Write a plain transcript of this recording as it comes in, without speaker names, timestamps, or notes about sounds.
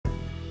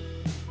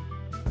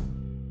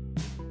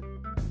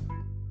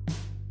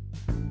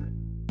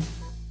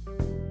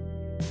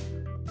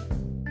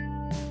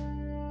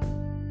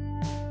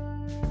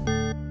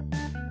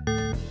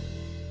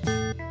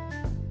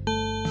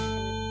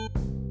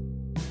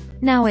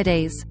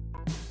nowadays,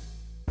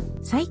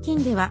 最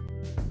近では、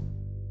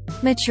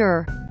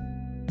mature,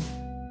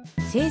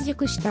 成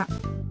熟した、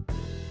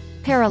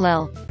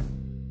parallel,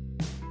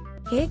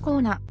 平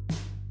行な、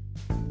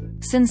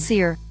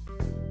sincere,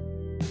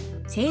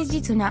 誠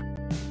実な、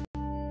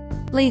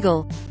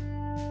legal,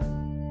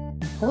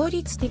 法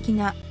律的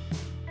な、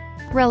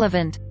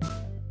relevant,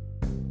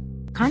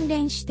 関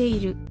連してい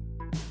る、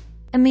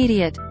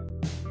immediate,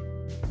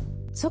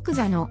 即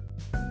座の、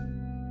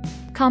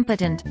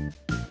competent,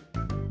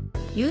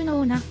 有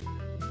能な、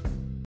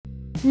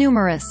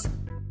numerous,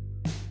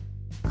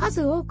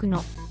 数多く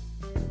の、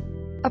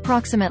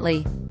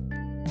approximately,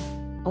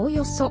 おお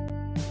よそ、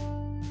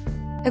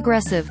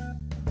aggressive,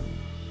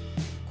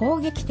 攻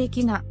撃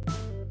的な、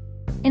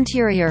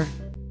interior,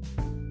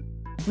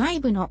 内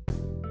部の、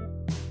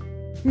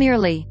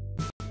merely,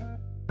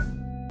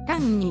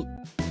 単に、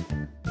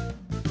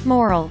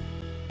moral,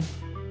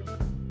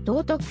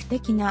 道徳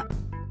的な、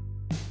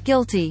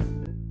guilty,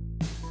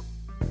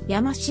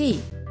 やましい、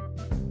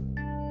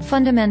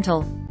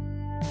fundamental,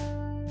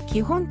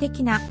 基本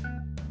的な、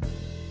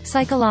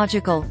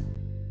psychological,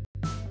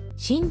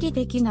 心理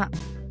的な、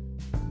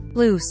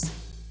loose,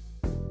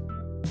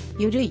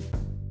 ゆるい、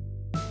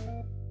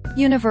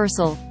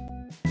universal,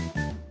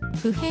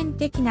 普遍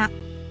的な、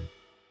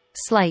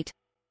slight,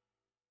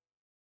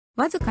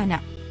 わずか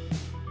な、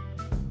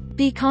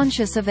be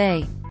conscious of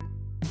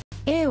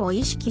A を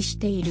意識し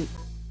ている、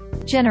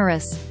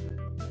generous,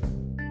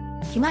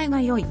 気前が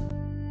良い、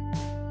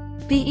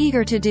be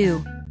eager to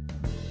do,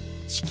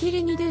 しき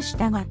りにdo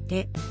従っ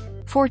て、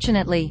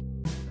fortunately,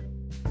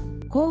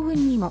 幸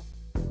運にも、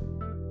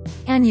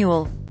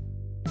annual,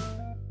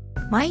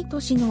 毎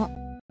年の、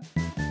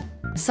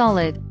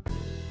solid,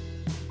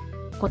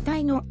 個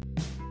体の、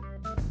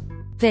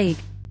vague,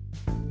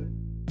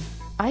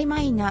 曖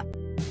昧な、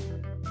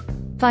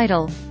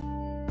vital,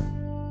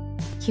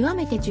 極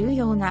めて重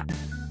要な、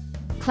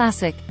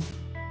classic,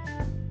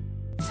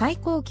 最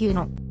高級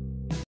の、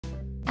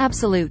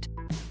absolute,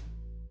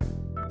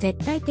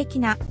 絶対的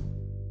な、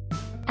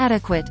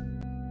adequate,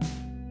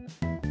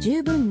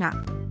 十分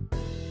な、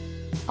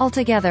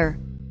altogether,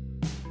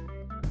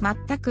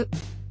 全く、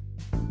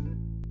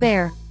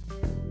bare,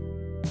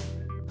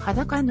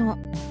 裸の、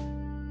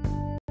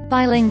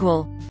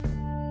bilingual,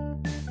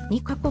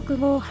 2カ国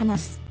語を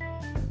話す、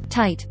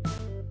tight,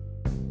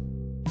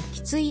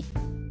 きつい、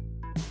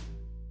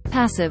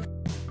passive,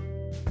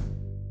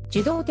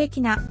 受動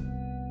的な、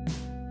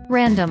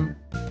random,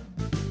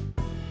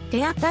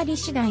 手当たり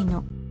次第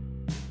の、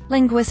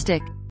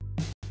linguistic,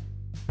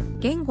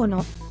 言語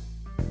の、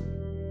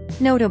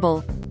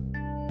notable,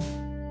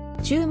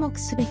 注目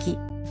すべき、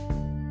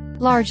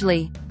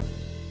largely,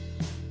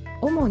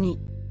 主に、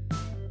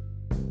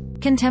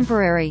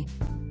contemporary,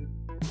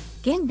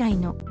 現代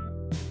の、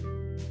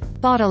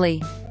bodily,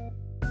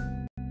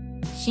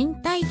 身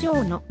体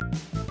上の、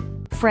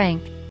frank,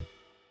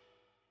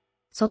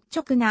 率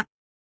直な、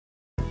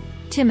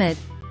timid,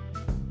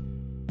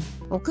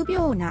 臆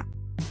病な、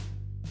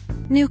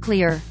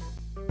nuclear,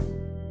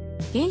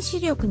 原子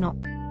力の、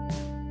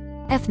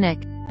ethnic,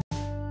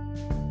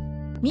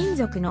 民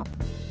族の、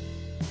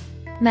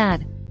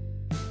mad,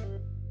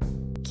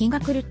 気が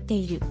狂って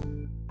いる、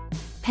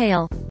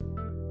pale,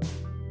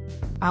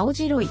 青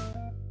白い、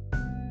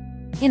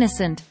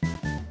innocent,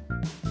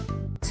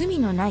 罪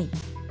のない、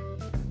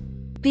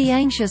be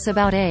anxious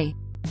about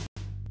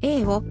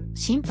A を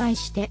心配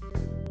して、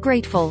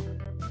grateful,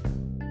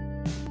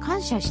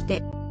 感謝し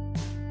て、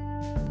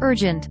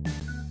urgent,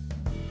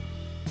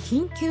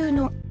 緊急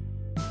の、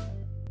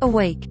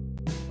awake,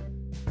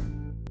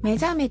 目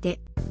覚め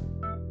て、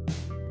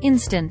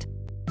instant,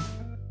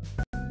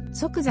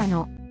 即座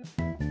の、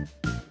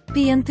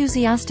be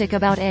enthusiastic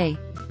about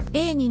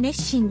A に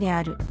熱心で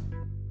ある、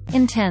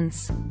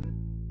intense,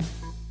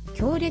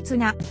 強烈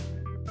な、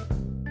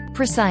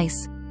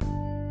precise,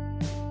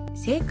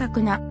 正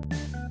確な、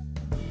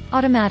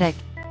automatic,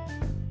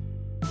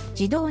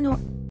 自動の、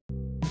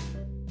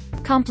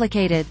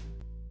complicated,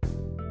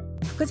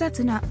 複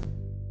雑な、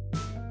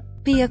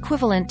be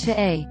equivalent to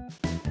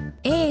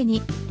A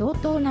に同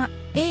等な、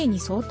A に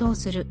相当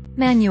する、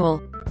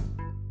manual,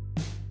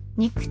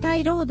 肉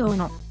体労働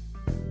の、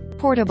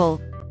portable,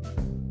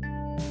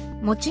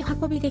 持ち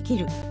運びでき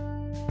る、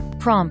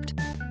prompt,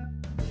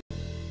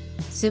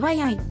 素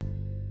早い、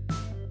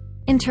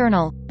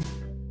internal,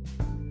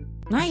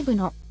 内部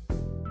の、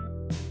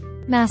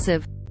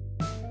massive,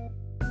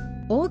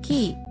 大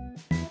きい、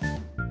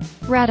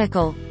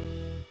radical,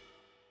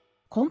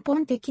 根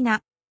本的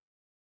な、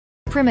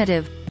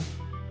primitive,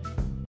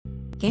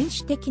 原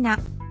始的な、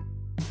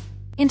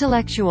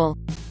intellectual,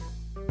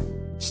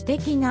 知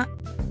的な、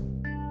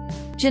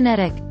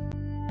genetic,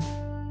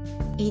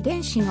 遺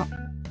伝子の、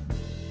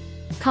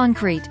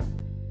concrete,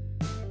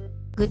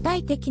 具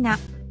体的な、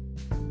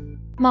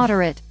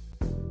moderate,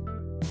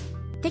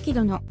 適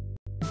度の、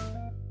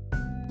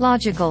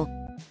logical,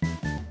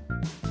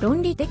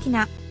 論理的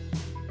な、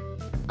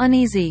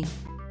uneasy,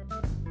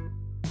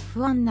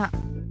 不安な、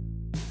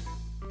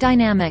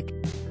dynamic,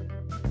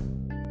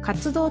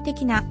 活動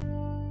的な、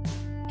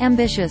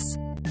ambitious,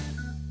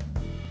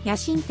 野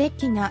心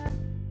的な、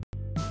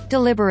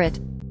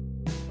deliberate,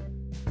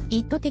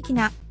 意図的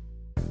な、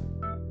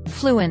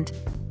fluent,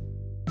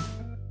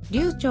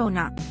 流暢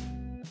な、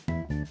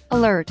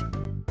alert,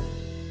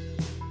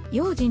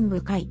 用心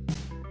深い、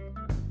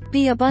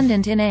be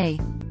abundant in A,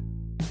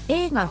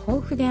 A が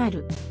豊富であ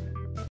る、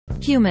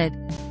humid,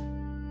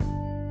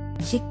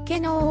 湿気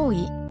の多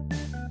い、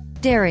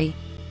dairy,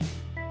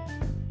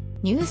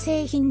 乳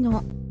製品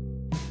の、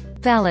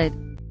valid,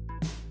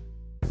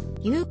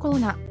 有効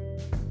な、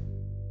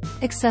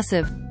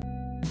excessive,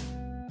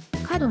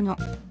 過度の、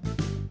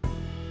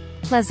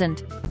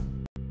pleasant,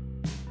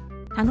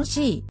 楽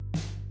しい、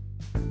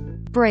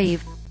brave,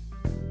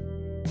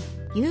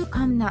 勇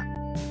敢な、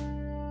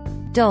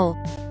dull,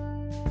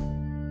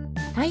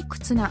 退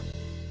屈な、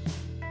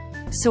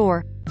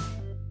sore,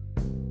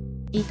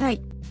 痛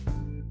い、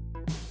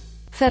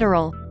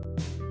federal,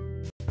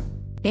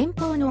 連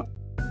邦の、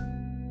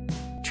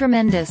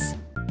tremendous,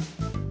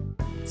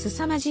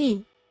 凄まじ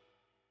い、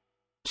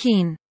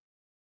keen,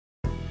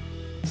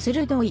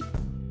 鋭い、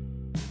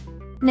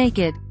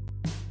naked,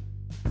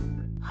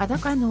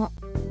 裸の、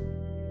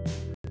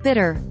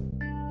bitter,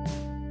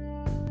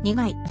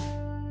 苦い、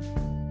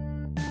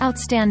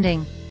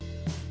outstanding,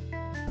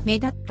 目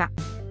立った、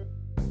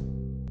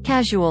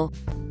casual,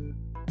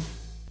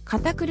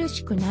 堅苦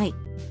しくない、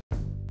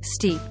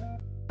steep,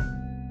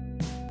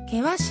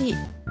 険しい、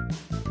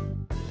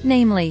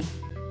namely,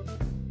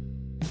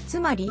 つ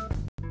まり、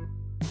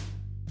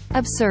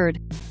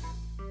absurd,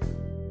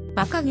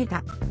 馬鹿げ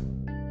た、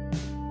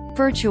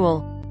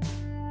virtual,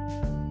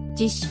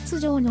 実質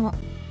上の、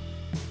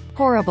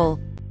horrible,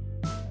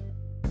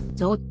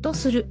 ゾッと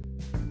する、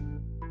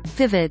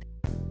vivid,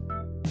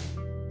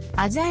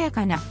 鮮や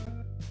かな、